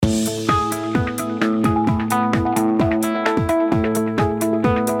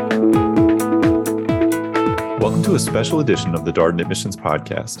to a special edition of the Darden Admissions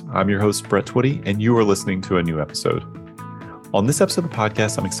Podcast. I'm your host, Brett Twitty, and you are listening to a new episode. On this episode of the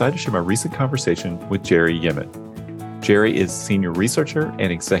podcast, I'm excited to share my recent conversation with Gerry Yemen. Gerry is Senior Researcher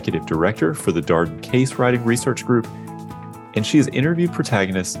and Executive Director for the Darden Case Writing Research Group, and she has interviewed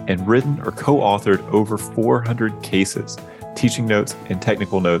protagonists and written or co-authored over 400 cases, teaching notes, and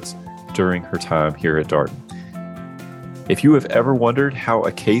technical notes during her time here at Darden. If you have ever wondered how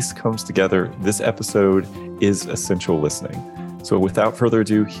a case comes together, this episode is essential listening. So without further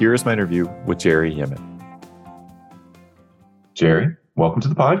ado, here's my interview with Gerry Yemen. Gerry, welcome to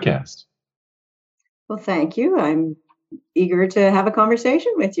the podcast. Well, thank you. I'm eager to have a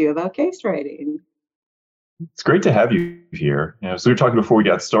conversation with you about case writing. It's great to have you here. So we were talking before we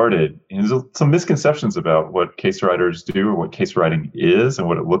got started, and there's some misconceptions about what case writers do or what case writing is and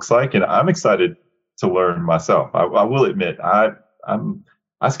what it looks like. And I'm excited to learn myself. I will admit,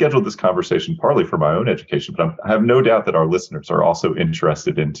 I scheduled this conversation partly for my own education, but I have no doubt that our listeners are also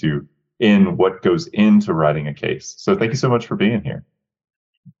interested in what goes into writing a case. So thank you so much for being here.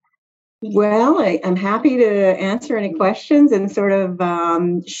 Well, I'm happy to answer any questions and sort of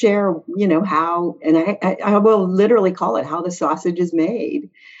share, how, and I will literally call it how the sausage is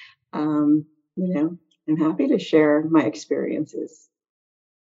made. I'm happy to share my experiences.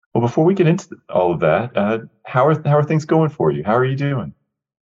 Well, before we get into all of that, how are things going for you? How are you doing?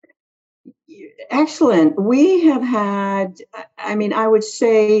 Excellent. We have had, I would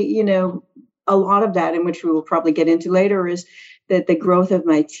say, a lot of that, in which we will probably get into later, is that the growth of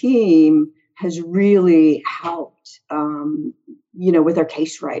my team has really helped, with our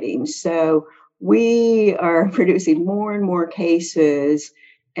case writing. So we are producing more and more cases,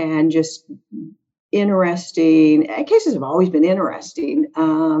 and just interesting. Cases have always been interesting,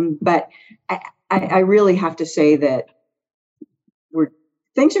 but I really have to say that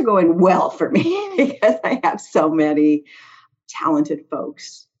things are going well for me because I have so many talented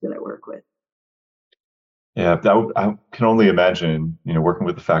folks that I work with. Yeah, I can only imagine, working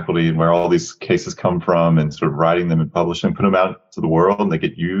with the faculty and where all these cases come from, and sort of writing them and publishing, put them out to the world, and they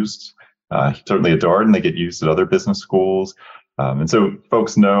get used. Certainly at Darden, they get used at other business schools. And so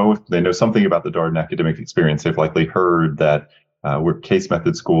folks know, if they know something about the Darden academic experience, they've likely heard that we're case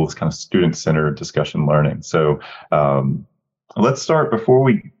method schools, kind of student-centered discussion learning. So let's start, before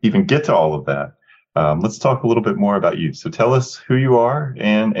we even get to all of that, let's talk a little bit more about you. So tell us who you are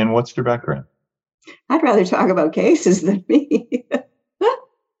and what's your background. I'd rather talk about cases than me.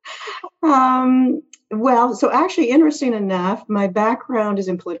 So actually, interesting enough, my background is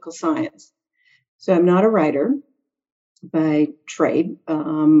in political science. So I'm not a writer by trade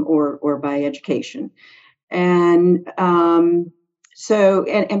or by education. And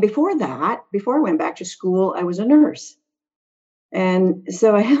before that, before I went back to school, I was a nurse. And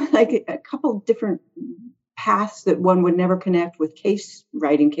so I had like a couple different paths that one would never connect with case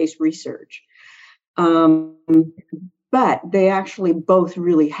writing, case research. But they actually both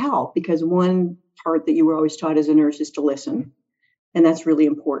really help, because one part that you were always taught as a nurse is to listen. And that's really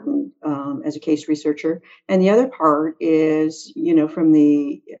important as a case researcher. And the other part is,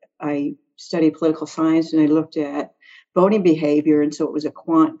 I studied political science and I looked at voting behavior. And so it was a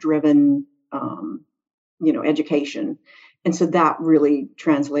quant-driven, education. And so that really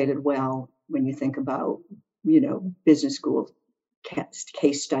translated well when you think about, business school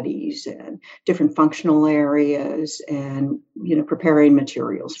case studies and different functional areas and, preparing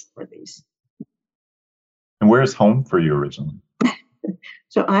materials for these. And where's home for you originally?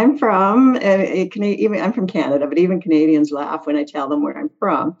 So I'm from I'm from Canada, but even Canadians laugh when I tell them where I'm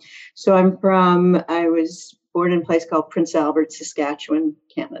from. So I was born in a place called Prince Albert, Saskatchewan,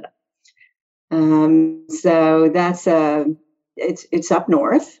 Canada. So that's it's up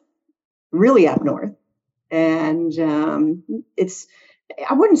north, really up north. And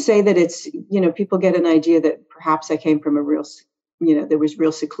I wouldn't say that it's, people get an idea that perhaps I came from there was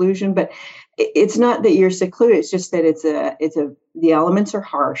real seclusion, but it's not that you're secluded. It's just that the elements are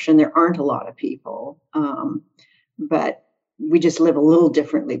harsh and there aren't a lot of people. But we just live a little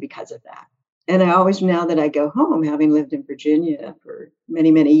differently because of that. And I always, now that I go home, having lived in Virginia for many,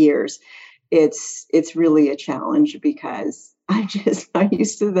 many years, it's really a challenge, because I'm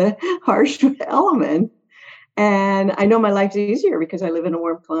used to the harsh element. And I know my life's easier because I live in a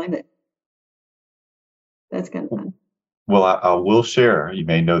warm climate. That's kind of fun. Well, I will share, you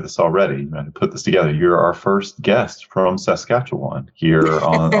may know this already, I'm going to put this together. You're our first guest from Saskatchewan here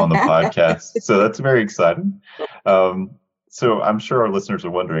on the podcast. So that's very exciting. So I'm sure our listeners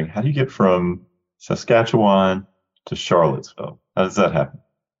are wondering, how do you get from Saskatchewan to Charlottesville? How does that happen?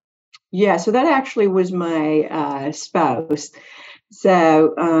 Yeah, so that actually was my spouse.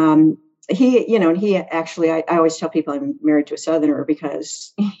 So he actually, I always tell people I'm married to a Southerner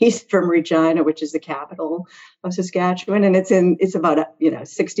because he's from Regina, which is the capital of Saskatchewan. And it's about,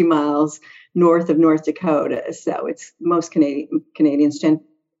 60 miles north of North Dakota. So it's most Canadians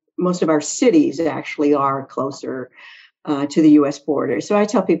most of our cities actually are closer to the U.S. border. So I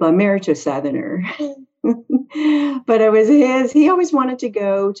tell people I'm married to a Southerner. But it was he always wanted to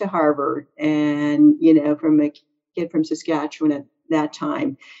go to Harvard. And, from a kid from Saskatchewan at that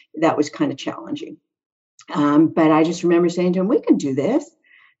time, that was kind of challenging. But I just remember saying to him, we can do this.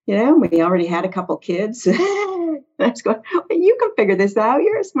 We already had a couple kids. I was going, well, you can figure this out.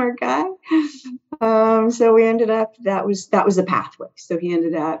 You're a smart guy. So we ended up, that was the pathway. So he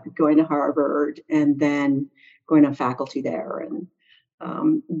ended up going to Harvard and then going on faculty there.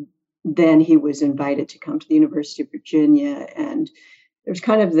 And then he was invited to come to the University of Virginia. And there's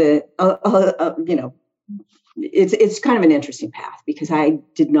kind of it's kind of an interesting path because I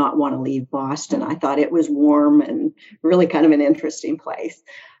did not want to leave Boston. I thought it was warm and really kind of an interesting place.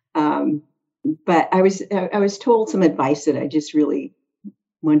 But I was told some advice that I just really,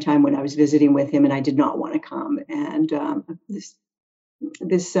 one time when I was visiting with him and I did not want to come. And this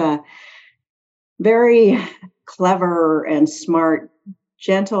very clever and smart,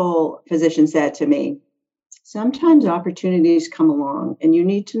 gentle physician said to me, sometimes opportunities come along and you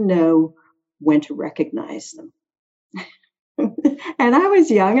need to know when to recognize them. And I was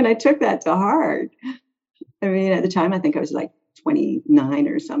young and I took that to heart. I mean, at the time, I think I was like 29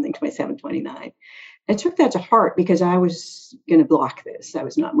 or something, 27, 29. I took that to heart because I was going to block this. I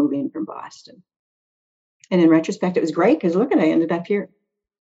was not moving from Boston. And in retrospect, it was great because look, I ended up here,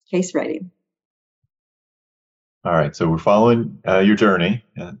 case writing. All right. So we're following your journey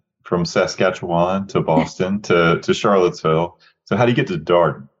from Saskatchewan to Boston to Charlottesville. So how do you get to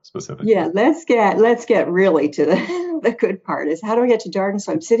Darden specifically? Yeah, let's get really to the good part is how do I get to Darden?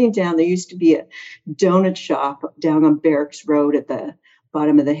 So I'm sitting down. There used to be a donut shop down on Barracks Road at the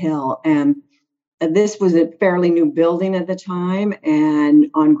bottom of the hill. And this was a fairly new building at the time. And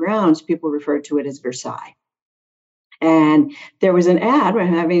on grounds, people referred to it as Versailles. And there was an ad. We're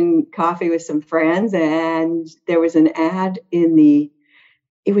having coffee with some friends, and there was an ad in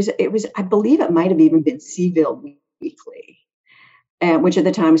it was, I believe it might have even been Seaville Weekly, which at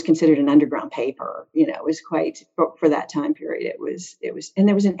the time was considered an underground paper. It was quite, for that time period, it was, and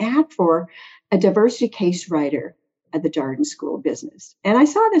there was an ad for a diversity case writer at the Darden School of Business. And I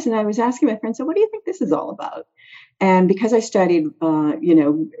saw this and I was asking my friends, so what do you think this is all about? And because I studied,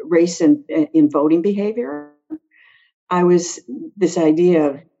 race and in voting behavior, I was this idea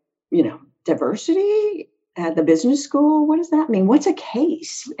of, diversity at the business school. What does that mean? What's a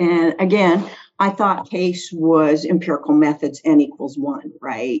case? And again, I thought case was empirical methods, N equals 1,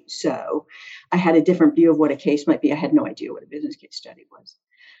 right? So I had a different view of what a case might be. I had no idea what a business case study was.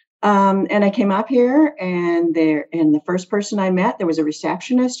 And I came up here and the first person I met, there was a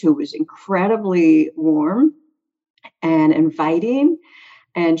receptionist who was incredibly warm and inviting.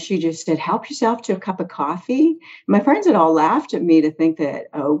 And she just said, help yourself to a cup of coffee. My friends had all laughed at me to think that,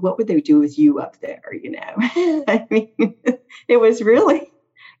 oh, what would they do with you up there? I mean, it was really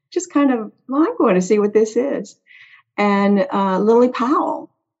just kind of, well, I'm going to see what this is. And Lily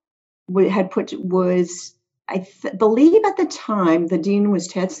Powell believe at the time, the dean was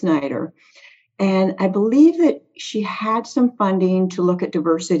Ted Snyder. And I believe that she had some funding to look at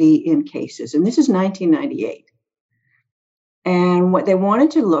diversity in cases. And this is 1998. And what they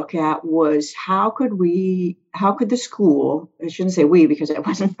wanted to look at was how could the school, I shouldn't say we because I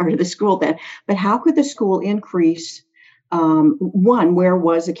wasn't part of the school then, but how could the school increase, one, where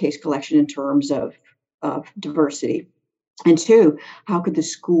was the case collection in terms of diversity? And two, how could the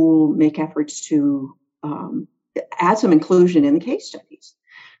school make efforts to add some inclusion in the case studies?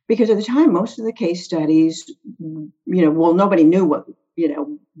 Because at the time, most of the case studies, nobody knew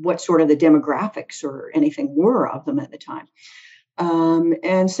what sort of the demographics or anything were of them at the time.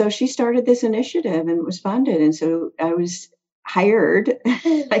 And so she started this initiative and it was funded. And so I was hired,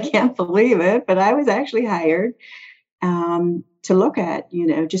 I can't believe it, but I was actually hired to look at,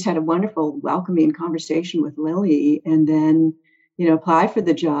 just had a wonderful welcoming conversation with Lily and then, applied for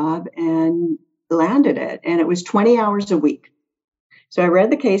the job and landed it. And it was 20 hours a week. So I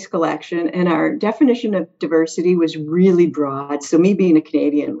read the case collection and our definition of diversity was really broad. So me being a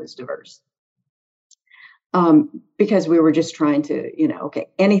Canadian was diverse because we were just trying to,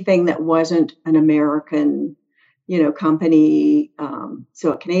 anything that wasn't an American, company.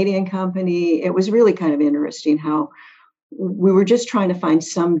 So a Canadian company, it was really kind of interesting how we were just trying to find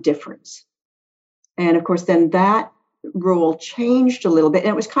some difference. And of course, then that rule changed a little bit. And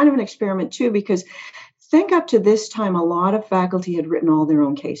it was kind of an experiment too, because think up to this time, a lot of faculty had written all their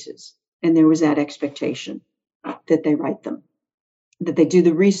own cases. And there was that expectation that they write them, that they do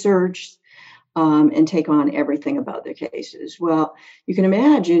the research, and take on everything about their cases. Well, you can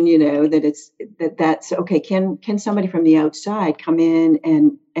imagine, that's okay. Can somebody from the outside come in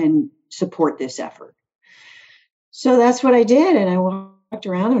and support this effort? So that's what I did, and I walked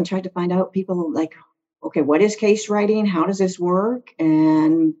around and tried to find out people like, okay, what is case writing? How does this work?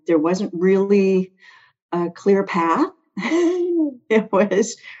 And there wasn't really a clear path. It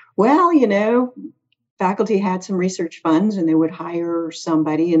was, well, faculty had some research funds and they would hire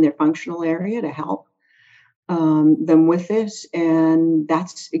somebody in their functional area to help them with this. And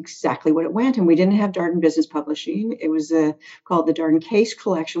that's exactly what it went. And we didn't have Darden Business Publishing. It was called the Darden Case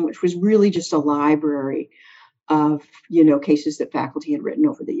Collection, which was really just a library of, cases that faculty had written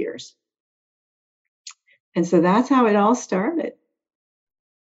over the years. And so that's how it all started.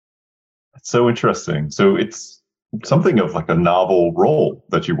 That's so interesting. So it's something of like a novel role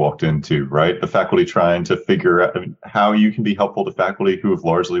that you walked into, right? The faculty trying to figure out how you can be helpful to faculty who have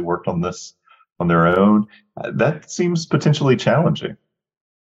largely worked on this on their own. That seems potentially challenging.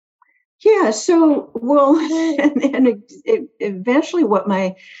 Yeah. So, well, and eventually what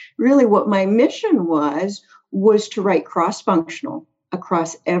my mission was to write cross-functional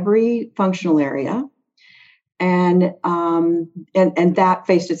across every functional area. And that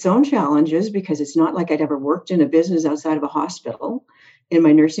faced its own challenges because it's not like I'd ever worked in a business outside of a hospital in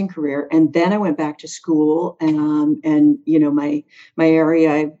my nursing career. And then I went back to school, and my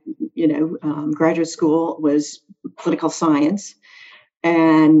area, graduate school was political science.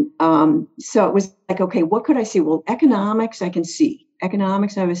 And so it was like, okay, what could I see? Well, economics, I can see.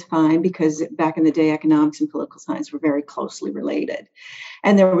 Economics, I was fine because back in the day, economics and political science were very closely related.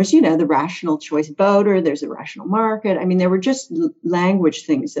 And there was, the rational choice voter, there's a rational market. I mean, there were just language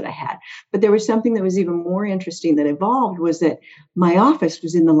things that I had. But there was something that was even more interesting that evolved was that my office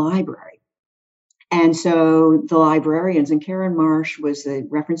was in the library. And so the librarians, and Karen Marsh was the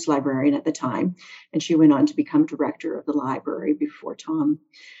reference librarian at the time, and she went on to become director of the library before Tom,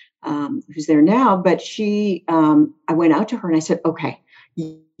 who's there now. But I went out to her and I said, okay,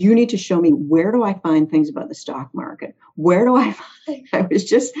 you need to show me, where do I find things about the stock market? Where do I find,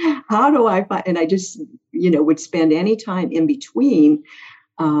 how do I find, and I just, would spend any time in between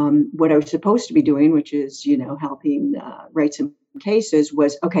what I was supposed to be doing, which is, helping write some cases,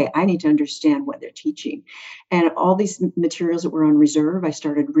 was, okay, I need to understand what they're teaching. And all these materials that were on reserve, I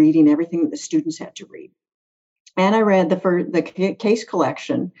started reading everything that the students had to read. And I read the case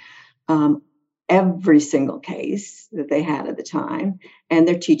collection, every single case that they had at the time, and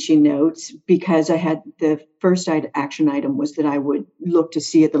their teaching notes, because I had the first action item was that I would look to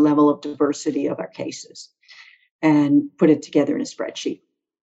see at the level of diversity of our cases and put it together in a spreadsheet.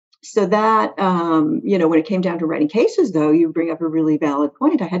 So that, when it came down to writing cases, though, you bring up a really valid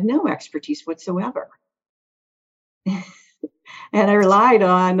point. I had no expertise whatsoever. And I relied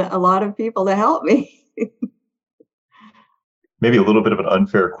on a lot of people to help me. Maybe a little bit of an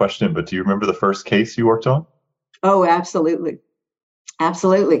unfair question, but do you remember the first case you worked on? Oh, absolutely.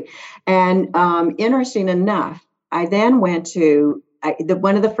 Absolutely. And interesting enough, I then went to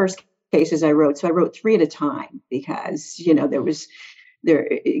one of the first cases I wrote. So I wrote 3 at a time because,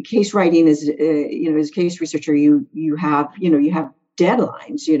 case writing is, as a case researcher, you have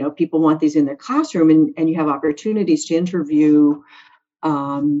deadlines, people want these in their classroom, and you have opportunities to interview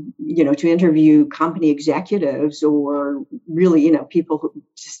company executives, or really, people who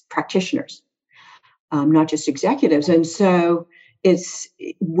just practitioners, not just executives. And so it's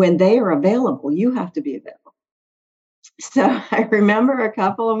when they are available, you have to be available. So I remember a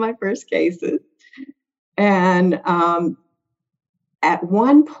couple of my first cases, and at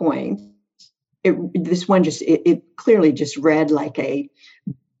one point, this one it clearly just read like a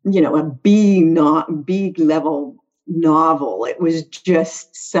B level novel. It was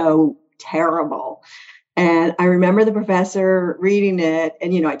just so terrible. And I remember the professor reading it,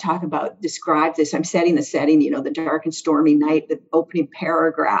 and, I describe this, I'm setting the setting, the dark and stormy night, the opening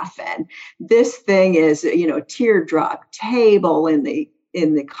paragraph. And this thing is, a teardrop table in the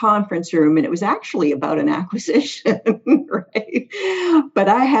conference room. And it was actually about an acquisition, right? But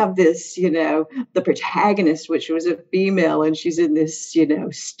I have this, the protagonist, which was a female, and she's in this,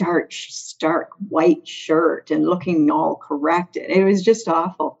 stark white shirt and looking all corrected. It was just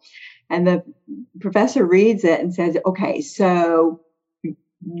awful. And the professor reads it and says, okay, so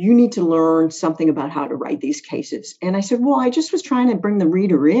you need to learn something about how to write these cases. And I said, well, I just was trying to bring the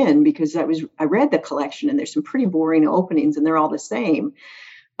reader in because I read the collection and there's some pretty boring openings and they're all the same.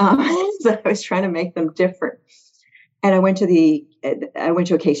 So I was trying to make them different. And I went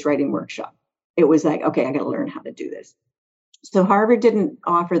to a case writing workshop. It was like, okay, I got to learn how to do this. So Harvard didn't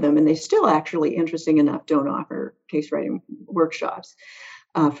offer them, and they still actually, interesting enough, don't offer case writing workshops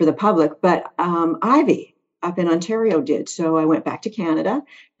for the public, but Ivy up in Ontario did. So I went back to Canada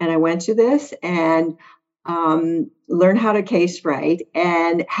and I went to this and learned how to case write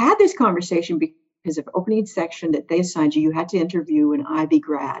and had this conversation because of opening section that they assigned you. You had to interview an Ivy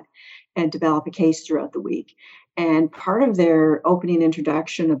grad and develop a case throughout the week. And part of their opening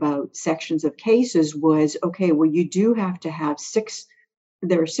introduction about sections of cases was, okay, well, you do have to have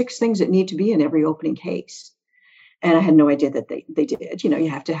there are 6 things that need to be in every opening case. And I had no idea that they did. You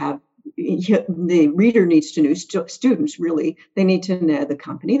have to have, the reader needs to know, students really, they need to know the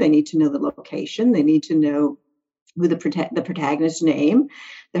company, they need to know the location, they need to know who the protagonist's name.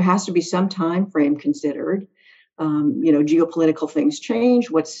 There has to be some time frame considered. Geopolitical things change.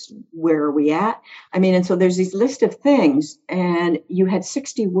 Where are we at? I mean, and so there's these list of things, and you had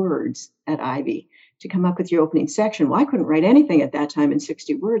 60 words at Ivy to come up with your opening section. Well, I couldn't write anything at that time in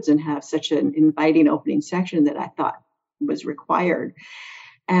 60 words and have such an inviting opening section that I thought was required.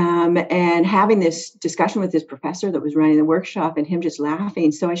 And having this discussion with this professor that was running the workshop and him just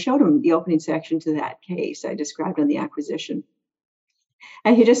laughing. So I showed him the opening section to that case I described on the acquisition.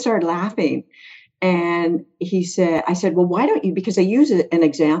 And he just started laughing. And I said, well, why don't you, because they use an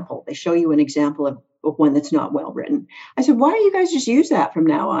example. They show you an example of one that's not well written. I said, why don't you guys just use that from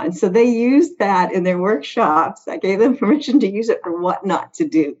now on? So they used that in their workshops. I gave them permission to use it for what not to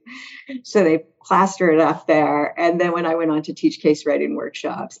do. So they plaster it up there. And then when I went on to teach case writing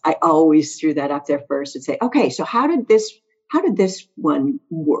workshops, I always threw that up there first and say, okay, so how did this one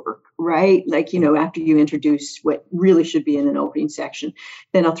work, right? Like, after you introduce what really should be in an opening section,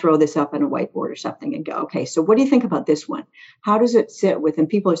 then I'll throw this up on a whiteboard or something and go, okay, so what do you think about this one? How does it sit with, and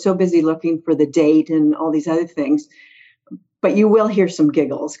people are so busy looking for the date and all these other things, but you will hear some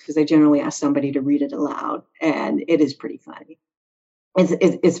giggles because I generally ask somebody to read it aloud, and it is pretty funny.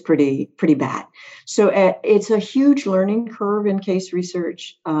 It's pretty bad. So it's a huge learning curve in case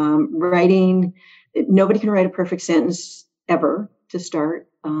research, writing. Nobody can write a perfect sentence ever to start.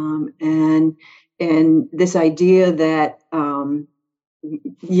 And this idea that, I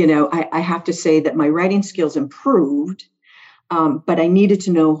have to say that my writing skills improved, but I needed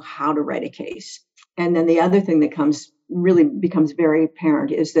to know how to write a case. And then the other thing that becomes very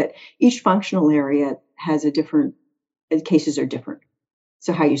apparent is that each functional area has cases are different.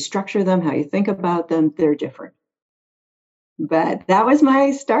 So how you structure them, how you think about them, they're different. But that was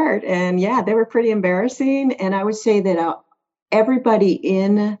my start. And yeah, they were pretty embarrassing. And I would say that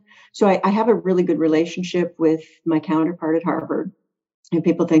so I have a really good relationship with my counterpart at Harvard. And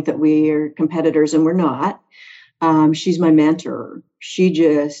people think that we are competitors, and we're not. She's my mentor. She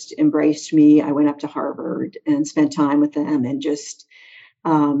just embraced me. I went up to Harvard and spent time with them, and just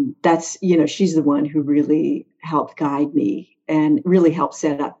she's the one who really helped guide me and really helped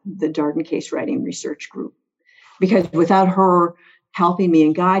set up the Darden Case Writing Research Group. Because without her helping me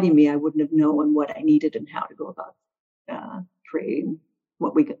and guiding me, I wouldn't have known what I needed and how to go about creating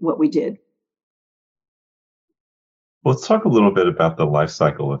what we did. Let's talk a little bit about the life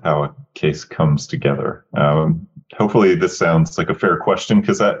cycle of how a case comes together. Hopefully this sounds like a fair question,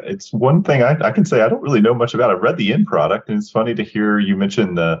 because it's one thing I can say I don't really know much about. I've read the end product, and it's funny to hear you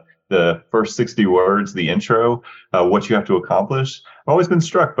mention the first 60 words, the intro, what you have to accomplish. I've always been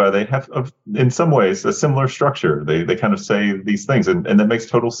struck by they have, in some ways, a similar structure. They kind of say these things, and that makes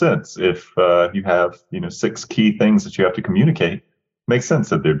total sense. If you have 6 key things that you have to communicate, it makes sense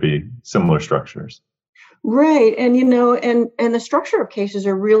that there'd be similar structures. Right. And, and the structure of cases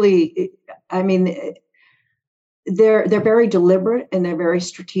are really, I mean, they're very deliberate and they're very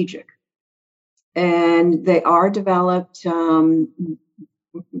strategic. And they are developed,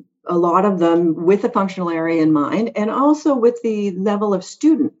 a lot of them with the functional area in mind, and also with the level of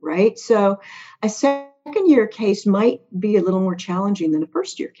student, right? So a second year case might be a little more challenging than a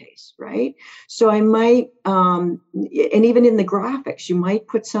first year case, right? So I might, and even in the graphics, you might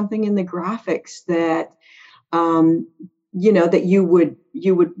put something in the graphics that, that you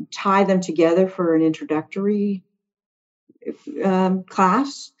would tie them together for an introductory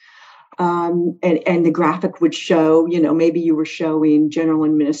class. And the graphic would show, maybe you were showing general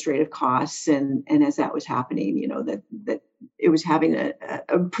administrative costs, and as that was happening, that it was having a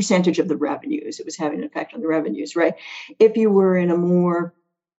percentage of the revenues. It was having an effect on the revenues, right? If you were in a more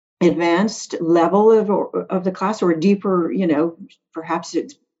advanced level of the class, or a deeper, perhaps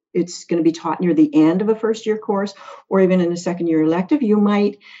it's it's going to be taught near the end of a first year course or even in a second year elective, you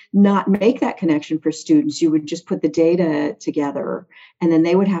might not make that connection for students. You would just put the data together, and then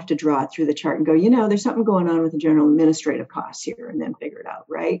they would have to draw it through the chart and go, there's something going on with the general administrative costs here, and then figure it out,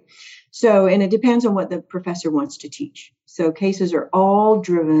 right? So, and it depends on what the professor wants to teach. So cases are all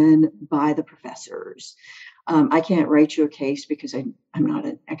driven by the professors. I can't write you a case because I'm not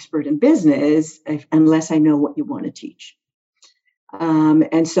an expert in business unless I know what you want to teach.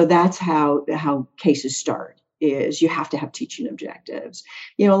 And so that's how cases start, is you have to have teaching objectives.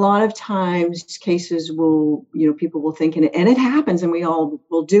 A lot of times cases will, people will think, and it happens, and we all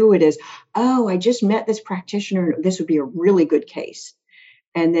will do it, is, oh, I just met this practitioner, this would be a really good case.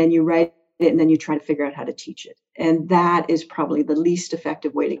 And then you write it, and then you try to figure out how to teach it. And that is probably the least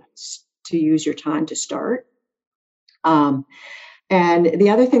effective way to use your time to start. And the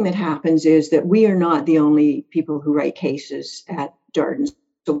other thing that happens is that we are not the only people who write cases at Darden.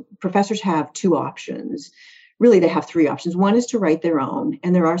 So professors have two options. Really, they have three options. One is to write their own,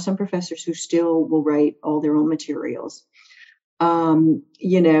 and there are some professors who still will write all their own materials.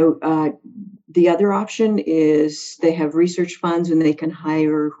 The other option is they have research funds and they can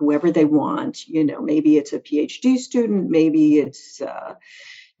hire whoever they want. Maybe it's a PhD student, maybe it's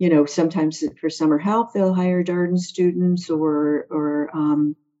sometimes for summer help, they'll hire Darden students, or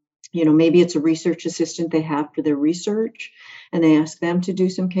maybe it's a research assistant they have for their research, and they ask them to do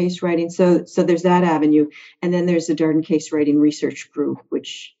some case writing. So there's that avenue. And then there's the Darden Case Writing Research Group,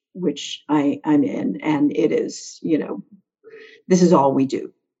 which I'm in, and it is, this is all we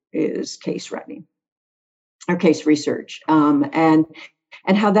do, is case writing or case research. And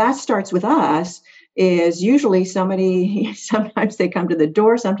how that starts with us is usually sometimes they come to the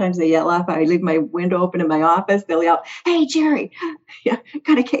door, sometimes they yell up. I leave my window open in my office, they'll yell, "Hey, Gerry, yeah,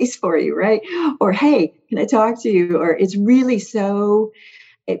 got a case for you," right? Or, "Hey, can I talk to you?" Or it's really the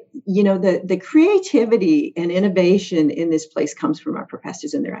creativity and innovation in this place comes from our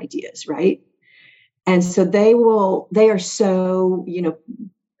professors and their ideas, right? And so they are so,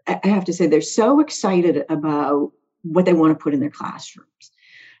 I have to say, they're so excited about what they want to put in their classrooms.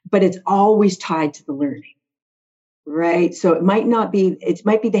 But it's always tied to the learning, right? So it might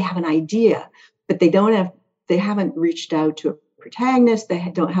be they have an idea, but they haven't reached out to a protagonist. They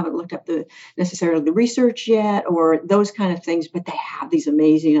haven't looked up necessarily the research yet, or those kind of things, but they have these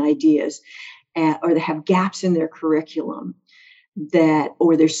amazing ideas, or they have gaps in their curriculum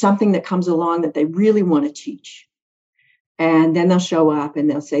or there's something that comes along that they really want to teach. And then they'll show up and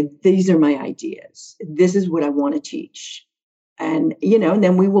they'll say, "These are my ideas. This is what I want to teach." And, and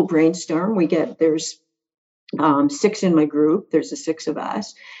then we will brainstorm. There's 6 in my group. There's the 6 of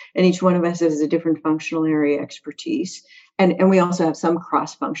us, and each one of us has a different functional area expertise. And we also have some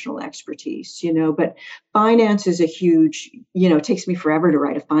cross-functional expertise, but finance is a huge, it takes me forever to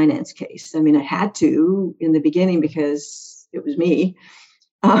write a finance case. I mean, I had to in the beginning because it was me,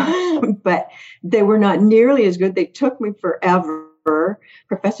 but they were not nearly as good. They took me forever.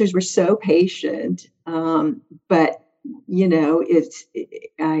 Professors were so patient, but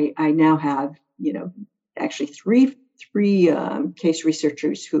I now have, actually three case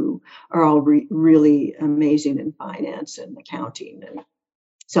researchers who are all really amazing in finance and accounting. And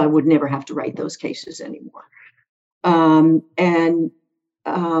so I would never have to write those cases anymore.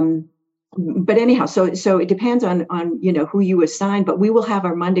 But anyhow, so it depends on who you assign, but we will have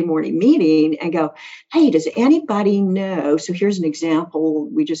our Monday morning meeting and go, "Hey, does anybody know?" So here's an example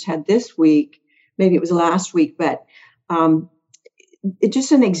we just had this week, maybe it was last week, but it's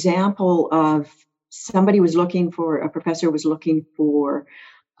just an example of a professor was looking for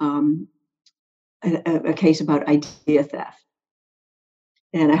a case about idea theft.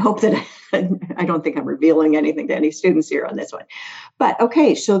 And I hope that I don't think I'm revealing anything to any students here on this one. But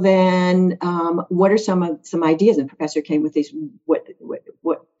okay, so then what are some ideas? And professor came with these what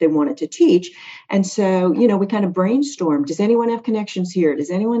they wanted to teach. And so, we kind of brainstormed. Does anyone have connections here?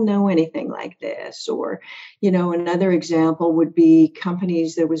 Does anyone know anything like this? Or, another example would be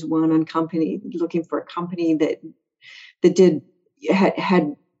companies. There was one on looking for a company that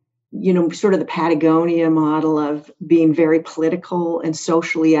had sort of the Patagonia model of being very political and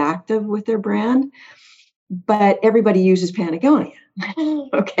socially active with their brand, but everybody uses Patagonia,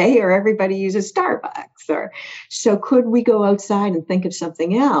 okay, or everybody uses Starbucks, so could we go outside and think of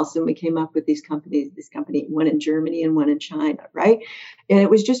something else? And we came up with this company, one in Germany and one in China, right? And it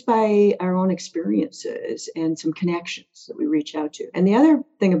was just by our own experiences and some connections that we reach out to. And the other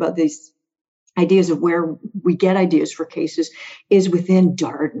thing about these ideas of where we get ideas for cases is within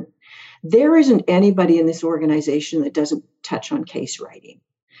Darden. There isn't anybody in this organization that doesn't touch on case writing.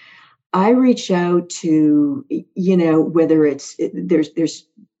 I reach out to, whether there's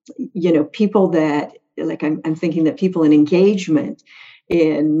people that, like, I'm thinking that people in engagement,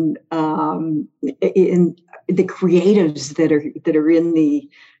 in the creatives that are in the,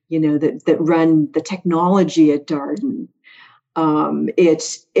 that run the technology at Darden.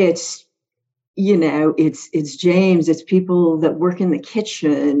 It's James, it's people that work in the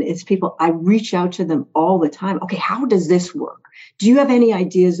kitchen, it's people, I reach out to them all the time. Okay, how does this work? Do you have any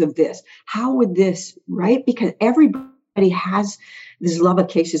ideas of this? How would this, right? Because everybody has this love of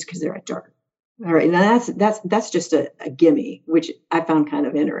cases because they're at Darden. All right, now that's just a gimme, which I found kind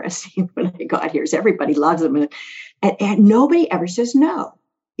of interesting when I got here. Is everybody loves them, and nobody ever says no.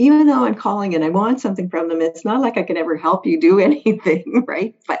 Even though I'm calling and I want something from them, it's not like I can ever help you do anything,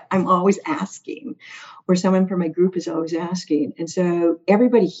 right? But I'm always asking, or someone from my group is always asking. And so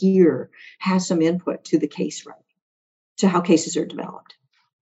everybody here has some input to the case writing, to how cases are developed.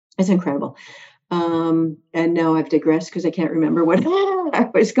 It's incredible. And now I've digressed because I can't remember what I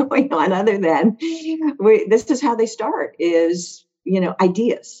was going on, other than this is how they start, is,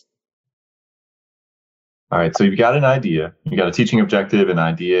 ideas. All right. So you've got an idea, you got a teaching objective, an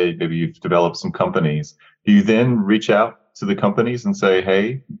idea, maybe you've developed some companies. Do you then reach out to the companies and say,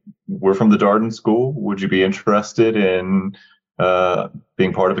 hey, we're from the Darden School. Would you be interested in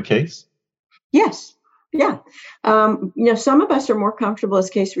being part of a case? Yes. Yeah. Some of us are more comfortable as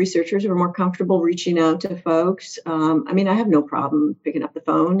case researchers. We're more comfortable reaching out to folks. I have no problem picking up the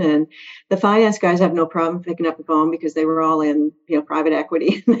phone, and the finance guys have no problem picking up the phone because they were all in, private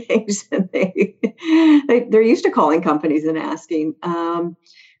equity and things, and they're used to calling companies and asking.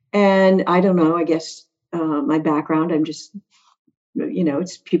 And I don't know, I guess my background, I'm just,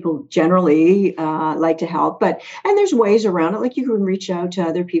 it's people generally like to help, and there's ways around it. Like, you can reach out to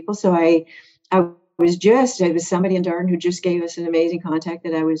other people. So I was somebody in Darden who just gave us an amazing contact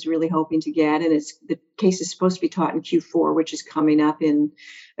that I was really hoping to get. And the case is supposed to be taught in Q4, which is coming up in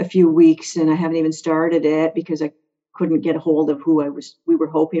a few weeks. And I haven't even started it because I couldn't get a hold of who we were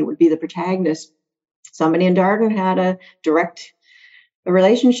hoping would be the protagonist. Somebody in Darden had a direct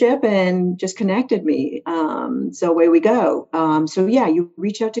relationship and just connected me. So away we go. So yeah, you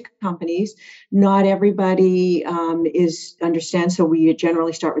reach out to companies. Not everybody understands. So we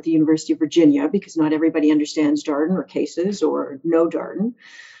generally start with the University of Virginia because not everybody understands Darden or cases or know Darden.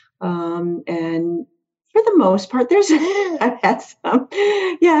 And for the most part, I've had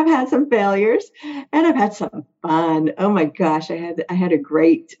some failures, and I've had some fun. Oh my gosh, I had a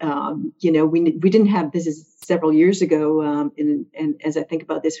great, we didn't have, this is several years ago. And as I think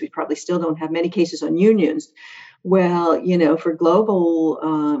about this, we probably still don't have many cases on unions. Well, for global,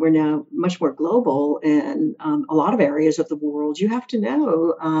 we're now much more global, and a lot of areas of the world, you have to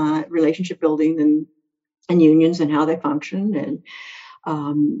know relationship building and unions and how they function, and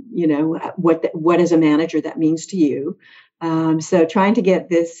what as a manager that means to you. So trying to get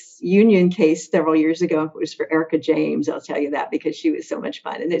this union case several years ago, it was for Erica James, I'll tell you that, because she was so much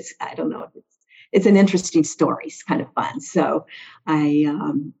fun. And I don't know, it's an interesting story. It's kind of fun. So I,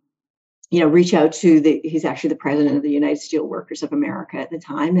 reach out to he's actually the president of the United Steelworkers of America at the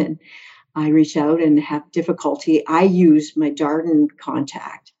time. And I reach out and have difficulty. I use my Darden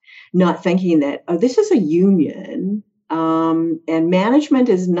contact, not thinking that, this is a union. And management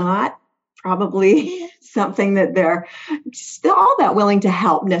is not probably something that they're still all that willing to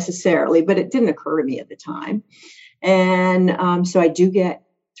help necessarily, but it didn't occur to me at the time. And so I do get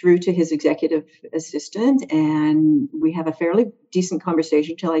through to his executive assistant, and we have a fairly decent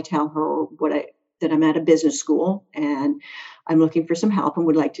conversation till I tell her that I'm at a business school and I'm looking for some help and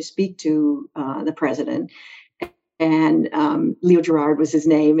would like to speak to the president. And Leo Gerard was his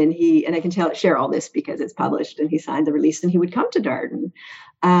name, and I can share all this because it's published, and he signed the release, and he would come to Darden.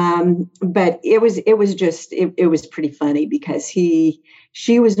 But it was pretty funny because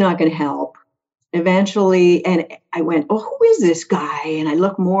she was not going to help eventually. And I went, oh, who is this guy? And I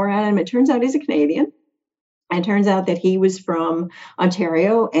look more at him. It turns out he's a Canadian. And it turns out that he was from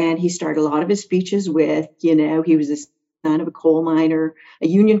Ontario, and he started a lot of his speeches with, he was the son of a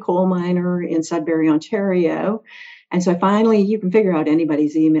union coal miner in Sudbury, Ontario. And so you can figure out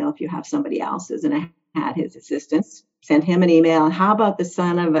anybody's email if you have somebody else's. And I had his assistants send him an email. How about the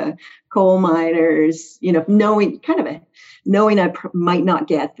son of a coal miner's, knowing I might not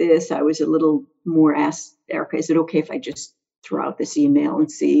get this. I was a little more asked Erica, is it okay if I just throw out this email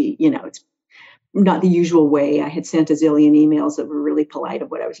and see, it's not the usual way. I had sent a zillion emails that were really polite of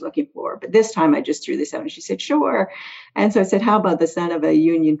what I was looking for. But this time I just threw this out, and she said, sure. And so I said, how about the son of a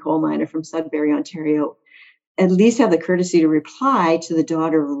union coal miner from Sudbury, Ontario? At least have the courtesy to reply to the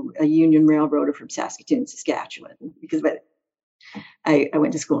daughter of a union railroader from Saskatoon, Saskatchewan, because I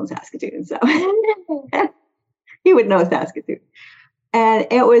went to school in Saskatoon, so he would know Saskatoon. And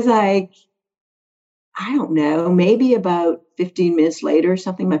it was like, I don't know, maybe about 15 minutes later,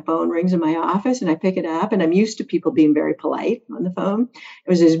 something, my phone rings in my office and I pick it up, and I'm used to people being very polite on the phone. It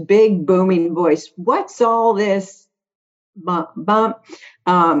was this big booming voice. What's all this bump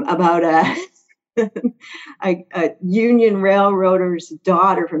about a Union Railroader's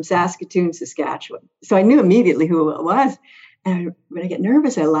daughter from Saskatoon, Saskatchewan? So I knew immediately who it was. And when I get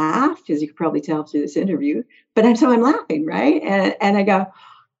nervous, I laugh, as you could probably tell through this interview. But I'm laughing, right? And I go,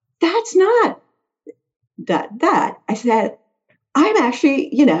 that's not that. I said, I'm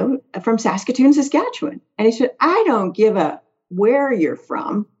actually, from Saskatoon, Saskatchewan. And he said, I don't give a where you're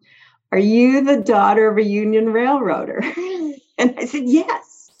from. Are you the daughter of a Union Railroader? And I said,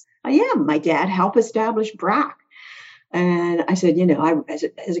 yes, I am. My dad helped establish BRAC. And I said,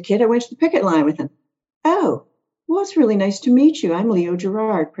 as a kid, I went to the picket line with him. Oh, well, it's really nice to meet you. I'm Leo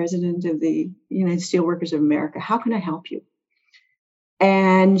Gerard, president of the United Steelworkers of America. How can I help you?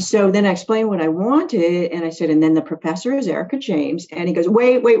 And so then I explained what I wanted. And I said, and then the professor is Erica James. And he goes,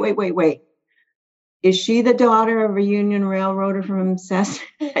 wait. Is she the daughter of a Union Railroader from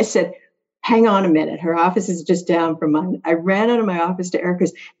Saskatoon? I said, hang on a minute. Her office is just down from mine. I ran out of my office to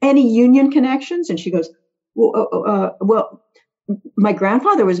Erica's. Any union connections? And she goes, well, my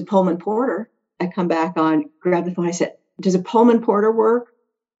grandfather was a Pullman porter. I come back on, grab the phone. I said, does a Pullman porter work?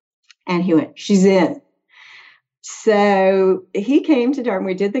 And he went, she's in. So he came to Darden.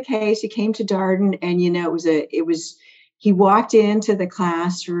 We did the case. He came to Darden, and he walked into the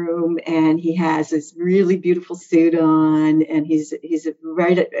classroom, and he has this really beautiful suit on, and he's a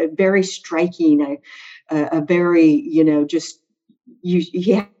very striking, a very,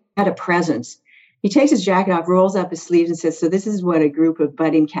 he had a presence. He takes his jacket off, rolls up his sleeves, and says, so this is what a group of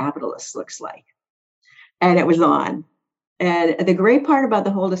budding capitalists looks like. And it was on. And the great part about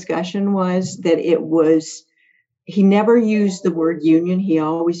the whole discussion was that he never used the word union. He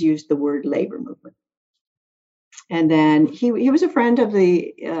always used the word labor movement. And then he was a friend of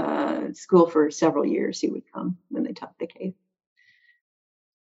the school for several years. He would come when they taught the case.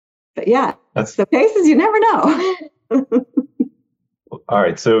 But yeah, so cases you never know. All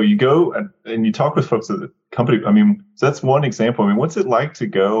right. So you go and you talk with folks at the company. I mean, so that's one example. I mean, what's it like to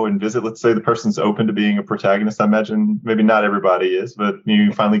go and visit? Let's say the person's open to being a protagonist. I imagine maybe not everybody is, but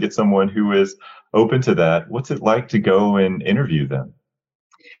you finally get someone who is open to that. What's it like to go and interview them?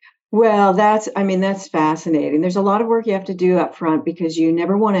 Well, that's fascinating. There's a lot of work you have to do up front because you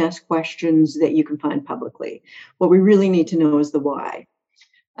never want to ask questions that you can find publicly. What we really need to know is the why.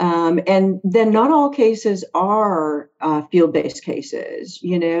 And then not all cases are field-based cases.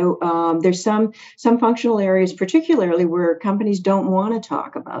 There's some functional areas, particularly where companies don't want to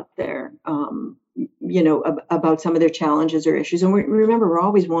talk about their, about some of their challenges or issues. And remember, we're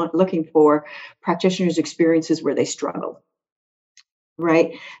always looking for practitioners' experiences where they struggle,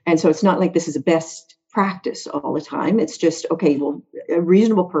 right? And so it's not like this is a best practice all the time. It's just, okay, well, a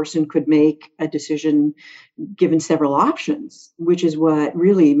reasonable person could make a decision given several options, which is what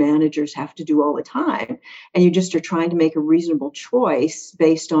really managers have to do all the time. And you just are trying to make a reasonable choice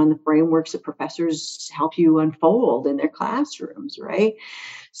based on the frameworks that professors help you unfold in their classrooms, right?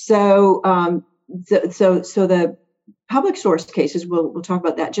 So the public source cases, we'll talk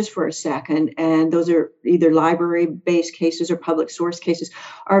about that just for a second. And those are either library-based cases or public source cases,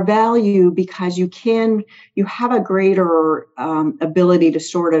 are value because you have a greater ability to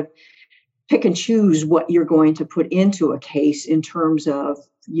sort of pick and choose what you're going to put into a case in terms of,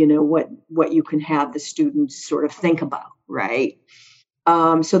 what you can have the students sort of think about, right?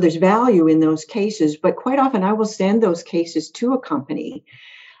 So there's value in those cases, but quite often I will send those cases to a company.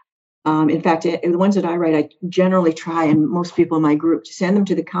 In fact, the ones that I write, I generally try, and most people in my group, to send them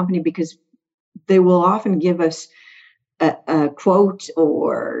to the company because they will often give us a quote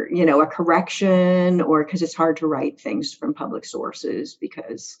or, a correction, or because it's hard to write things from public sources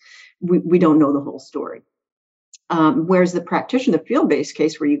because we don't know the whole story. Whereas the practitioner, the field-based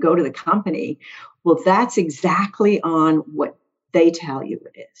case where you go to the company, well, that's exactly on what they tell you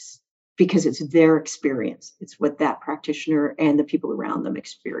it is. Because it's their experience. It's what that practitioner and the people around them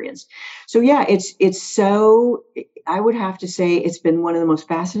experience. So yeah, I would have to say it's been one of the most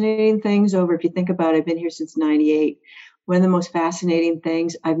fascinating things if you think about it, I've been here since 98. One of the most fascinating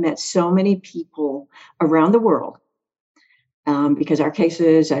things, I've met so many people around the world because our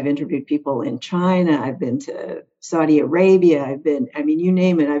cases, I've interviewed people in China, I've been to Saudi Arabia, you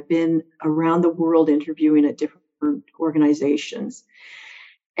name it, I've been around the world interviewing at different organizations.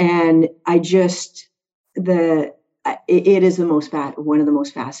 And it is one of the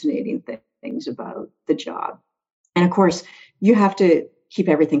most fascinating things about the job. And of course, you have to keep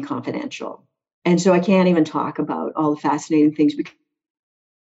everything confidential. And so I can't even talk about all the fascinating things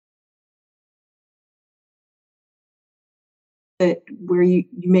that where you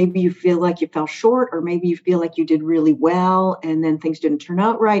maybe you feel like you fell short, or maybe you feel like you did really well and then things didn't turn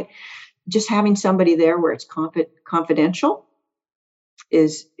out right. Just having somebody there where it's confidential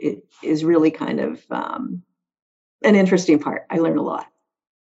is really kind of an interesting part. I learn a lot.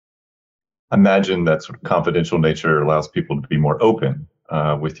 I imagine that sort of confidential nature allows people to be more open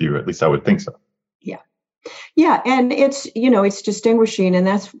with you. At least I would think so. Yeah. Yeah. And it's distinguishing. And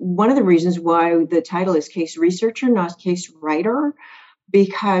that's one of the reasons why the title is case researcher, not case writer,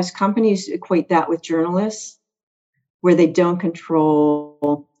 because companies equate that with journalists where they don't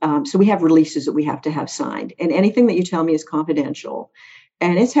control. So we have releases that we have to have signed, and anything that you tell me is confidential,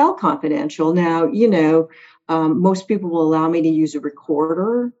 and it's held confidential. Now, most people will allow me to use a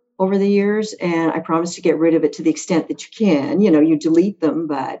recorder over the years, and I promise to get rid of it to the extent that you can. You delete them,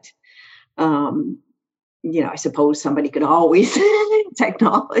 but I suppose somebody could always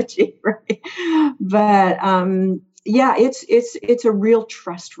technology, right? But yeah, it's a real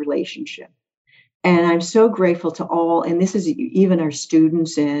trust relationship. And I'm so grateful to all, and this is even our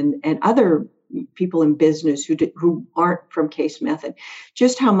students and other people in business who aren't from case method,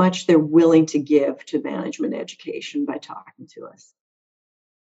 just how much they're willing to give to management education by talking to us.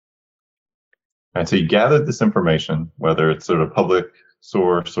 And so you gathered this information, whether it's sort of public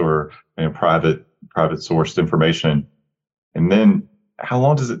source or private sourced information, and then how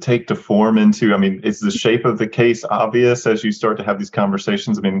long does it take to form into? I mean, is the shape of the case obvious as you start to have these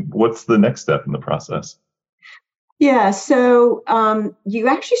conversations? I mean, what's the next step in the process? Yeah, so you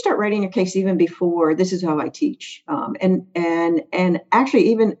actually start writing your case even before. This is how I teach, and actually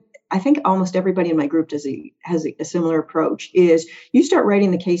even I think almost everybody in my group has a similar approach. Is you start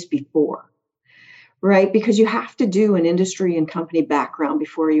writing the case before, right? Because you have to do an industry and company background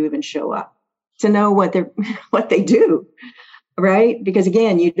before you even show up to know what they do. Right? Because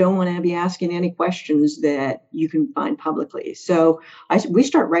again, you don't want to be asking any questions that you can find publicly. So we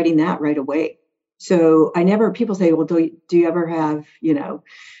start writing that right away. So people say, well, do you ever have, do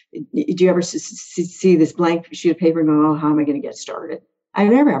you ever see this blank sheet of paper and go, oh, how am I going to get started? I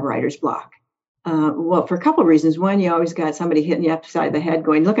never have writer's block. Well, for a couple of reasons. One, you always got somebody hitting you upside the head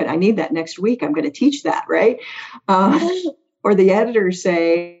going, look, I need that next week. I'm going to teach that, right? Or the editors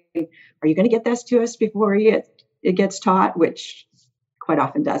say, are you going to get this to us before it gets taught, which quite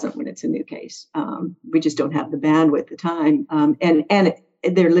often doesn't when it's a new case. We just don't have the bandwidth, the time, and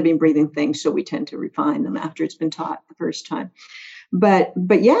they're living, breathing things, so we tend to refine them after it's been taught the first time. But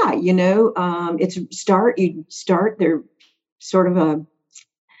yeah, you start. They're sort of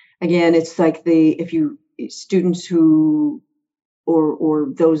again, it's like students who or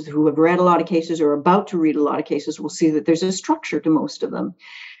those who have read a lot of cases or about to read a lot of cases will see that there's a structure to most of them.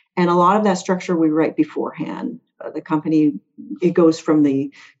 And a lot of that structure we write beforehand. The company, it goes from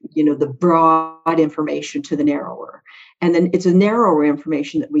the broad information to the narrower. And then it's a narrower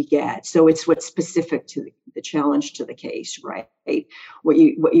information that we get. So it's what's specific to the challenge to the case, right? What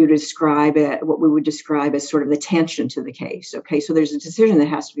we would describe as sort of the tension to the case. Okay, so there's a decision that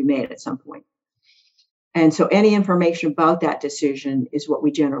has to be made at some point. And so any information about that decision is what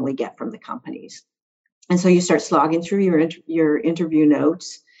we generally get from the companies. And so you start slogging through your interview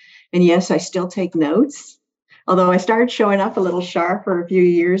notes. And yes, I still take notes, although I started showing up a little sharper a few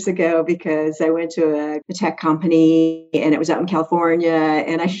years ago because I went to a tech company and it was out in California,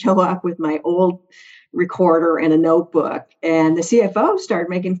 and I show up with my old recorder and a notebook, and the CFO started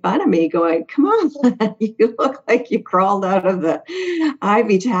making fun of me going, come on, you look like you crawled out of the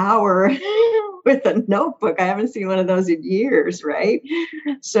Ivy Tower with a notebook. I haven't seen one of those in years, right?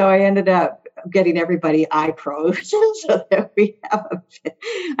 So I ended up getting everybody iPro so that we have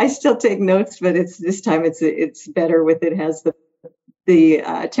I still take notes, but this time it's better with it has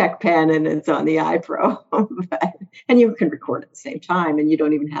the tech pen and it's on the iPro. And you can record at the same time, and you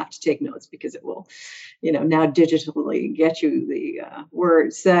don't even have to take notes because it will, now digitally get you the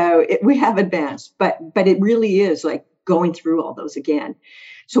words. So we have advanced, but it really is like going through all those again.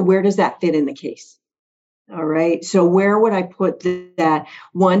 So where does that fit in the case? All right. So where would I put that?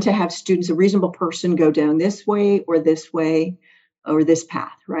 One, to have students, a reasonable person, go down this way or this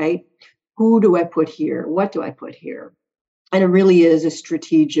path, right? Who do I put here? What do I put here? And it really is a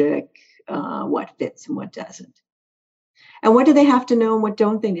strategic what fits and what doesn't. And what do they have to know and what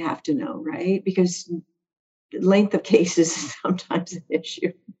don't they have to know, right? Because length of cases is sometimes an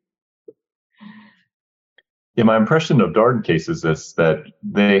issue. Yeah, my impression of Darden cases is that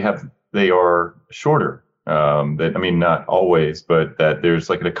they are shorter. Not always, but that there's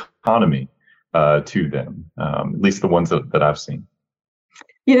like an economy to them, at least the ones that I've seen.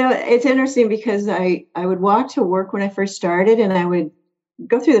 It's interesting because I would walk to work when I first started, and I would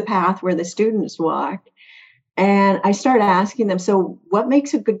go through the path where the students walked. And I started asking them, so what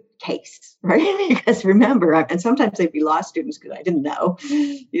makes a good case, right? Because remember, and sometimes they'd be law students because I didn't know,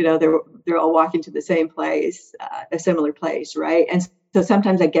 they're all walking to the same place, a similar place, right? And so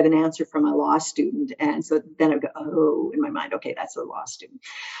sometimes I get an answer from a law student, and so then I go, oh, in my mind, okay, that's a law student.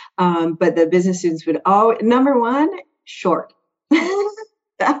 But the business students would, number one, short.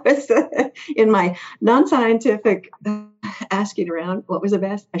 That was in my non-scientific asking around, what was the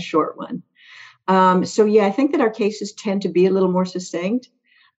best? A short one. So yeah, I think that our cases tend to be a little more succinct.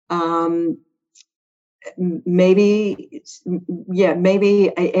 Maybe,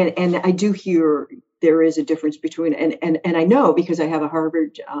 and I do hear there is a difference between, and I know because I have a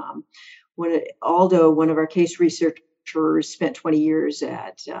Harvard, Aldo, one of our case researchers, spent 20 years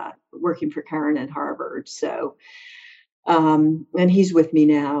at working for Karen at Harvard. So, and he's with me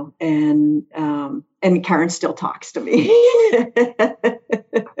now, and Karen still talks to me.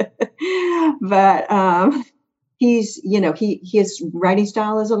 But he's, his writing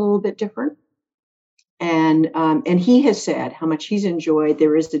style is a little bit different. And he has said how much he's enjoyed.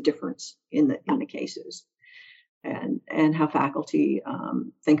 There is a difference in the cases, and how faculty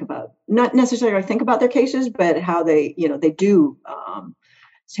think about, not necessarily think about their cases, but how they do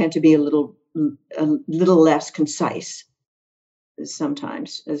tend to be a little less concise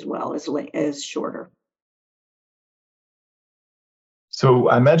sometimes, as well as shorter. So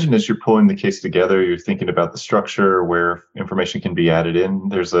I imagine as you're pulling the case together, you're thinking about the structure, where information can be added in.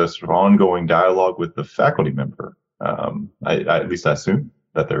 There's a sort of ongoing dialogue with the faculty member. At least I assume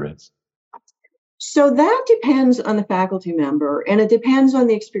that there is. So that depends on the faculty member, and it depends on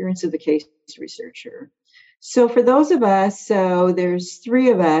the experience of the case researcher. So for those of us, so there's three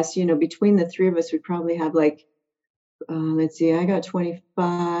of us, between the three of us, we probably have let's see, I got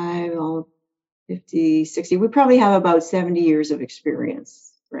 25, all 50, 60. We probably have about 70 years of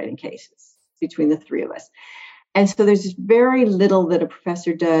experience writing cases between the three of us. And so there's very little that a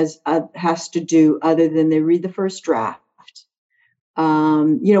professor has to do other than they read the first draft.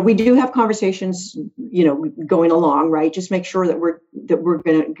 We do have conversations, going along, right? Just make sure that we're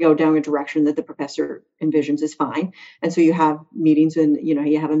going to go down a direction that the professor envisions is fine. And so you have meetings, and,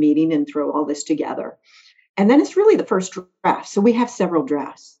 you have a meeting and throw all this together. And then it's really the first draft. So we have several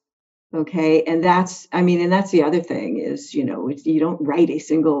drafts. Okay. And that's the other thing is, you don't write a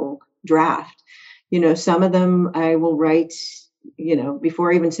single draft. Some of them I will write,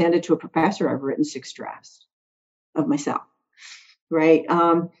 before I even send it to a professor, I've written 6 drafts of myself. Right.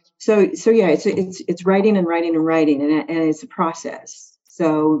 So yeah, it's writing and writing and writing, and it's a process.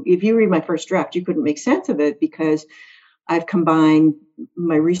 So if you read my first draft, you couldn't make sense of it because I've combined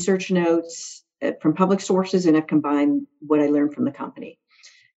my research notes from public sources, and I've combined what I learned from the company.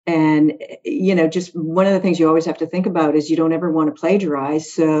 And, just one of the things you always have to think about is you don't ever want to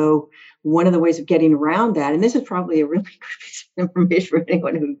plagiarize. So one of the ways of getting around that, and this is probably a really good piece of information for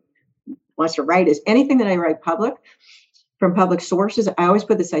anyone who wants to write, is anything that I write from public sources, I always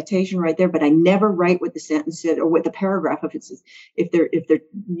put the citation right there, but I never write what the sentence said or what the paragraph, if they're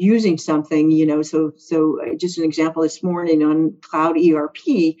using something, so just an example this morning on cloud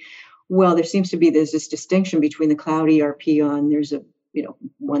ERP. Well, there seems to be, there's this distinction between the cloud ERP there's a,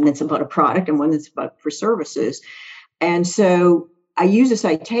 one that's about a product and one that's about for services. And so I use a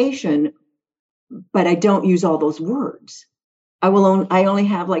citation, but I don't use all those words. I only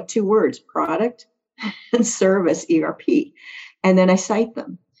have 2 words, product and service ERP. And then I cite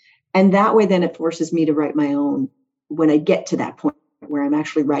them. And that way, then it forces me to write my own when I get to that point where I'm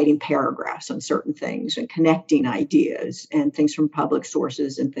actually writing paragraphs on certain things and connecting ideas and things from public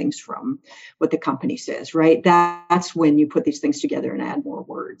sources and things from what the company says, right? That's when you put these things together and add more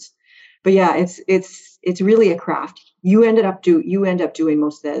words. But yeah, it's really a craft. You end up doing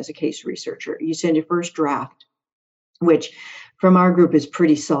most of that as a case researcher. You send your first draft, which from our group is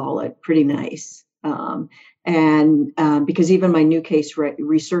pretty solid, pretty nice. Because even my new case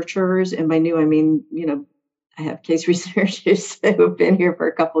researchers, and by new, I mean, I have case researchers that have been here for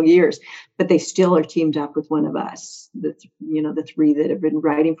a couple of years, but they still are teamed up with one of us, the 3 that have been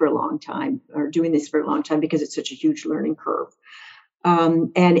writing for a long time or doing this for a long time because it's such a huge learning curve.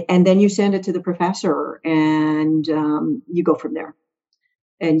 And then you send it to the professor and you go from there.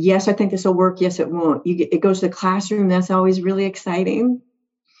 And yes, I think this will work. Yes, it won't. It goes to the classroom. That's always really exciting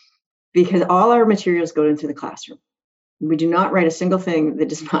because all our materials go into the classroom. We do not write a single thing that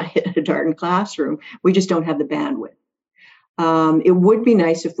does not hit a Darden classroom. We just don't have the bandwidth. It would be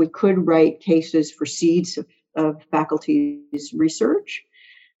nice if we could write cases for seeds of faculty's research.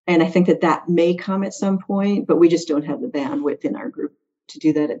 And I think that may come at some point, but we just don't have the bandwidth in our group to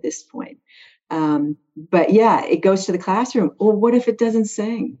do that at this point. But yeah, it goes to the classroom. Well, what if it doesn't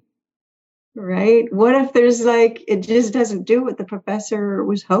sing? right? What if there's like, it just doesn't do what the professor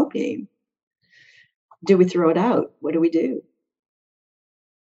was hoping? Do we throw it out? What do we do?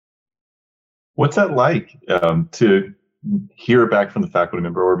 What's that like to hear back from the faculty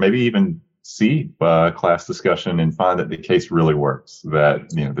member, or maybe even see class discussion and find that the case really works, that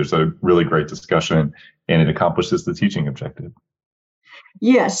there's a really great discussion and it accomplishes the teaching objective?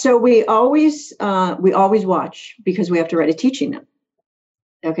 Yeah, so we always watch because we have to write a teaching note.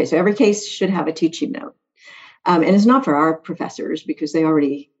 Okay, so every case should have a teaching note. And it's not for our professors because they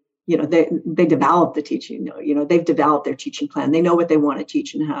already, they develop the teaching note. They've developed their teaching plan. They know what they want to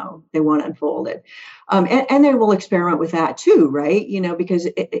teach and how they want to unfold it. And they will experiment with that too, right? Because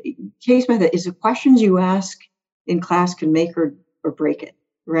case method is the questions you ask in class can make or break it,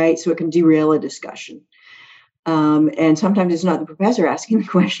 right? So it can derail a discussion. And sometimes it's not the professor asking the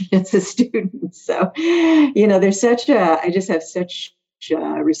question, it's the student. So, I just have such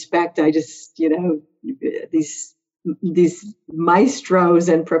respect. I just, these maestros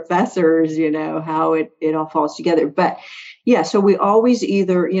and professors, how it all falls together. But yeah, so we always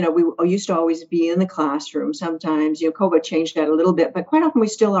either, we used to always be in the classroom. Sometimes, COVID changed that a little bit, but quite often we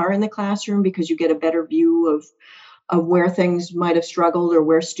still are in the classroom because you get a better view of where things might have struggled or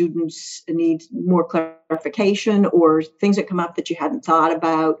where students need more clarification or things that come up that you hadn't thought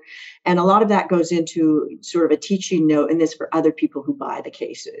about. And a lot of that goes into sort of a teaching note, and this for other people who buy the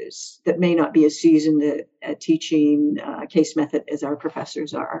cases that may not be as seasoned at teaching case method as our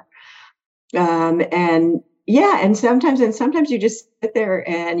professors are. And yeah, and sometimes you just sit there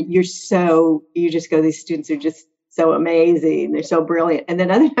and you just go, these students are just so amazing. They're so brilliant. And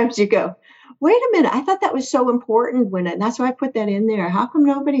then other times you go, wait a minute, I thought that was so important and that's why I put that in there. How come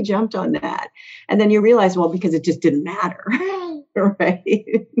nobody jumped on that? And then you realize, well, because it just didn't matter,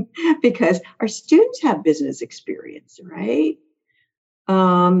 right? Because our students have business experience, right?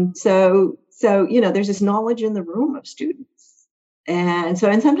 There's this knowledge in the room of students. And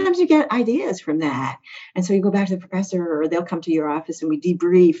sometimes you get ideas from that. And so you go back to the professor or they'll come to your office and we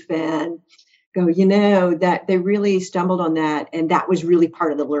debrief and go, that they really stumbled on that. And that was really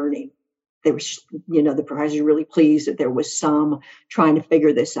part of the learning. They were, the professors were really pleased that there was some trying to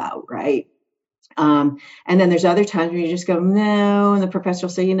figure this out, right? And then there's other times when you just go, no, and the professor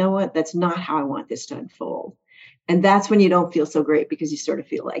will say, you know what, that's not how I want this to unfold. And that's when you don't feel so great because you sort of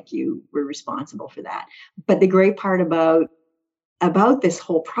feel like you were responsible for that. But the great part about this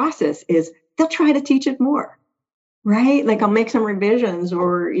whole process is they'll try to teach it more, right? Like I'll make some revisions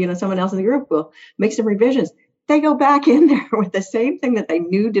or, someone else in the group will make some revisions. They go back in there with the same thing that they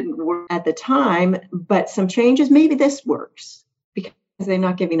knew didn't work at the time, but some changes, maybe this works because they're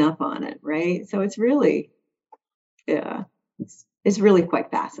not giving up on it, right? So it's really, yeah, it's really quite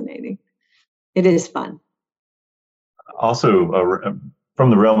fascinating. It is fun. Also, from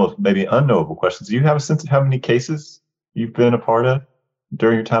the realm of maybe unknowable questions, do you have a sense of how many cases you've been a part of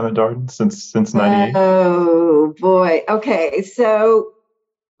during your time at Darden since '98? Oh boy. Okay. So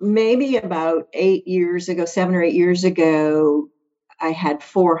maybe about 7 or 8 years ago, I had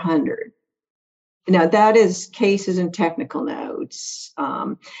 400. Now that is cases and technical notes.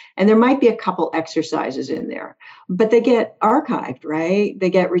 And there might be a couple exercises in there, but they get archived, right?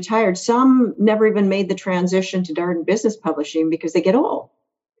 They get retired. Some never even made the transition to Darden Business Publishing because they get old.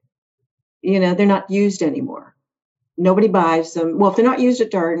 They're not used anymore. Nobody buys them. Well, if they're not used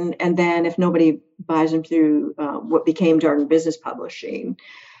at Darden, and then if nobody buys them through what became Darden Business Publishing,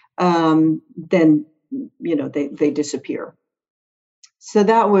 then they disappear. So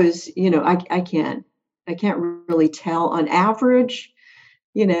that was, I can't really tell on average,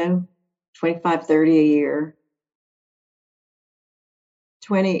 25, 30 a year,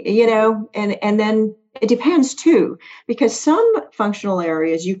 20, and then it depends too, because some functional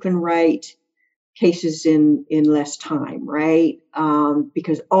areas you can write cases in less time, right?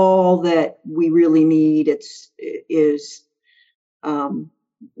 Because all that we really need is a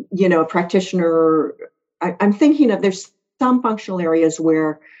practitioner. I'm thinking of there's some functional areas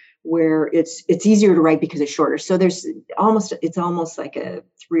where it's easier to write because it's shorter. So it's almost like a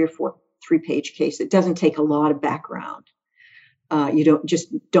 3-4 3-page case. It doesn't take a lot of background. You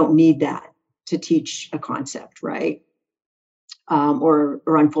don't need that to teach a concept, right? Or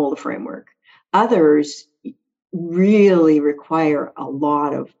unfold a framework. Others really require a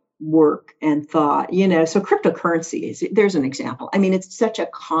lot of work and thought, so cryptocurrency there's an example. I mean, it's such a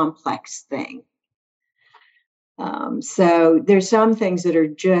complex thing. So there's some things that are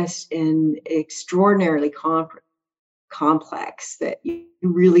just extraordinarily complex that you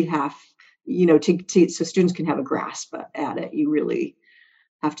really have, so students can have a grasp at it. You really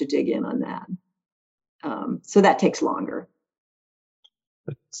have to dig in on that. So that takes longer.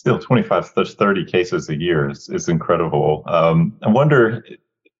 Still 25 to 30 cases a year is incredible. I wonder,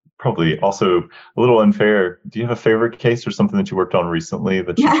 probably also a little unfair, do you have a favorite case or something that you worked on recently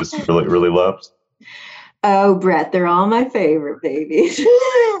that you just really, really loved? Oh, Brett, they're all my favorite babies.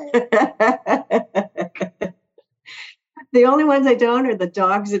 The only ones I don't are the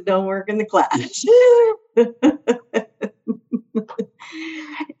dogs that don't work in the class.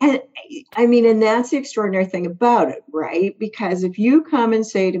 And I mean, and that's the extraordinary thing about it, right? Because if you come and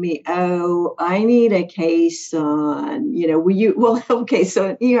say to me, oh, I need a case on, okay, so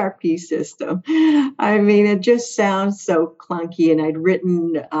an ERP system. I mean, it just sounds so clunky. And I'd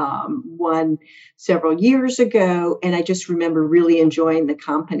written one several years ago, and I just remember really enjoying the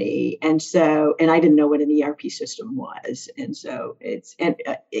company. And I didn't know what an ERP system was. And so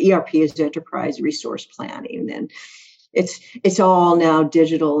ERP is enterprise resource planning. And it's all now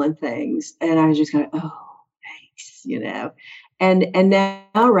digital and things. And I was just kind of, oh, thanks, and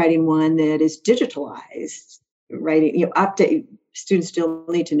now writing one that is digitalized, writing, update. Students still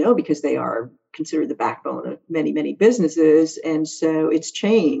need to know because they are considered the backbone of many, many businesses. And so it's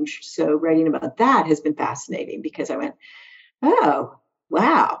changed. So writing about that has been fascinating because I went, oh,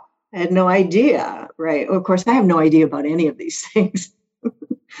 wow, I had no idea. Right. Of course, I have no idea about any of these things.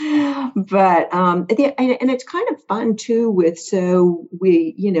 But and it's kind of fun too so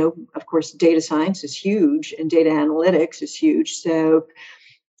we, of course, data science is huge and data analytics is huge. So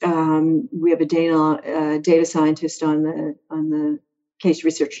we have a data scientist on the case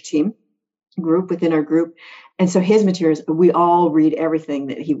research team group within our group. And so his materials, we all read everything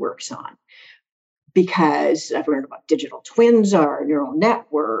that he works on. Because I've learned about digital twins or neural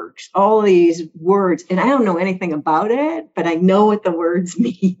networks, all these words, and I don't know anything about it, but I know what the words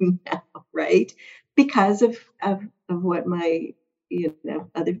mean now, right? Because of what my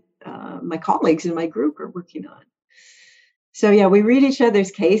other my colleagues in my group are working on. So yeah, we read each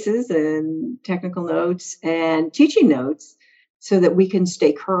other's cases and technical notes and teaching notes so that we can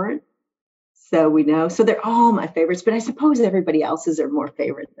stay current. So we know. So they're all my favorites, but I suppose everybody else's are more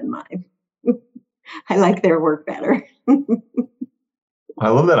favorite than mine. I like their work better. I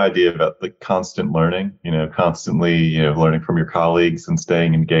love that idea about the constant learning, constantly, learning from your colleagues and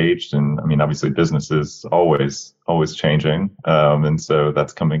staying engaged. And I mean, obviously business is always changing. And so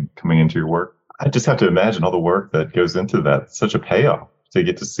that's coming into your work. I just have to imagine all the work that goes into that. Such a payoff to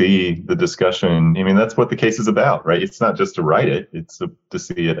get to see the discussion. I mean, that's what the case is about, right? It's not just to write it, it's to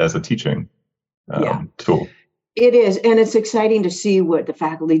see it as a teaching tool. It is. And it's exciting to see what the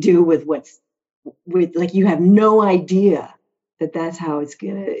faculty do with like, you have no idea that's how it's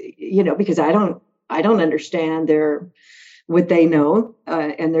gonna, because I don't understand what they know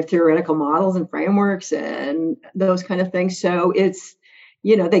and their theoretical models and frameworks and those kind of things. So it's,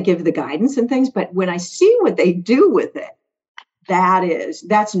 they give the guidance and things, but when I see what they do with it,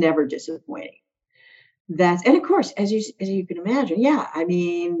 that's never disappointing. And of course, as you can imagine, yeah, I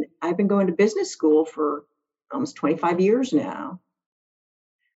mean, I've been going to business school for almost 25 years now,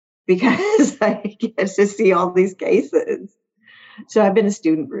 because I get to see all these cases. So I've been a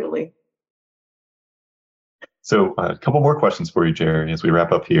student, really. So a couple more questions for you, Gerry, as we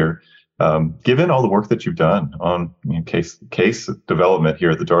wrap up here. Given all the work that you've done on case development here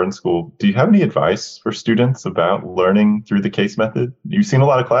at the Darden School, do you have any advice for students about learning through the case method? You've seen a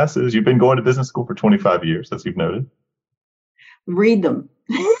lot of classes. You've been going to business school for 25 years, as you've noted. Read them.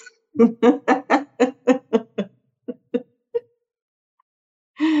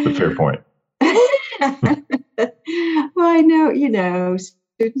 That's a fair point. Well, I know,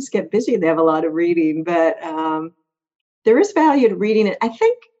 students get busy. They have a lot of reading, but there is value to reading it. I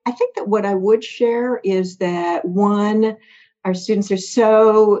think that what I would share is that, one, our students are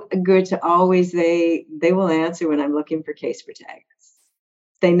so good to always, they will answer when I'm looking for case protagonists.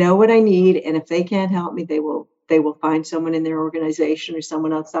 They know what I need, and if they can't help me, they will find someone in their organization or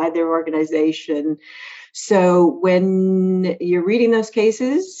someone outside their organization. So when you're reading those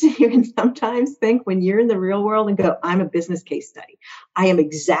cases, you can sometimes think, when you're in the real world, and go, I'm a business case study. I am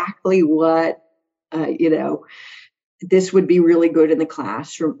exactly what, this would be really good in the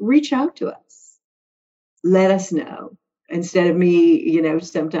classroom. Reach out to us. Let us know. Instead of me,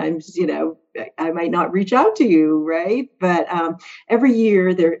 sometimes, I might not reach out to you, right? But every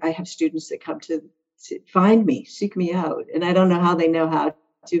year I have students that come to find me, seek me out. And I don't know how they know how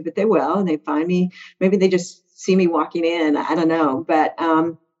to, but they will, and they find me. Maybe they just see me walking in. I don't know. But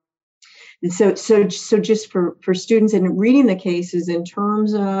and so just for students and reading the cases in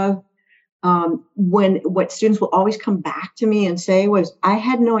terms of what students will always come back to me and say was, I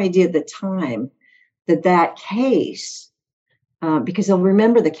had no idea at the time that case, because they'll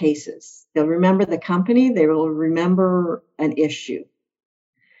remember the cases, they'll remember the company, they will remember an issue.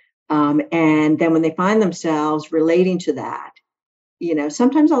 And then when they find themselves relating to that,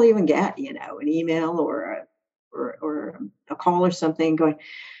 sometimes I'll even get, an email or a call or something going,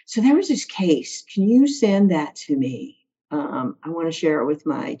 so there was this case. Can you send that to me? I want to share it with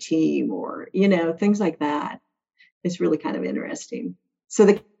my team, or, things like that. It's really kind of interesting. So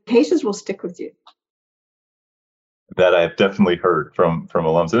the cases will stick with you. That I've definitely heard from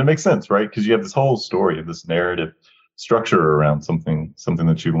alums, and it makes sense, right? Because you have this whole story of this narrative structure around something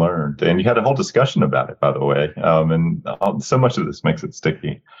that you learned, and you had a whole discussion about it, by the way. And so much of this makes it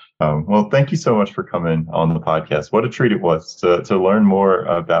sticky. Well, thank you so much for coming on the podcast. What a treat it was to learn more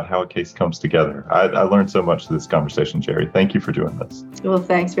about how a case comes together. I learned so much through this conversation, Gerry. Thank you for doing this. Well,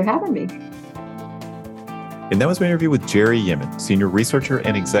 thanks for having me. And that was my interview with Gerry Yemen, Senior Researcher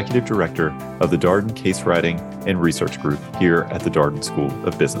and Executive Director of the Darden Case Writing and Research Group here at the Darden School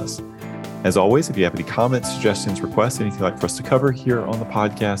of Business. As always, if you have any comments, suggestions, requests, anything you'd like for us to cover here on the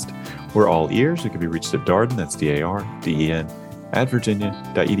podcast, we're all ears. You can be reached at Darden, that's DARDEN,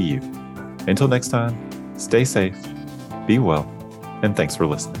 @virginia.edu. Until next time, stay safe, be well, and thanks for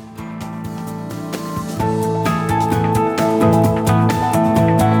listening.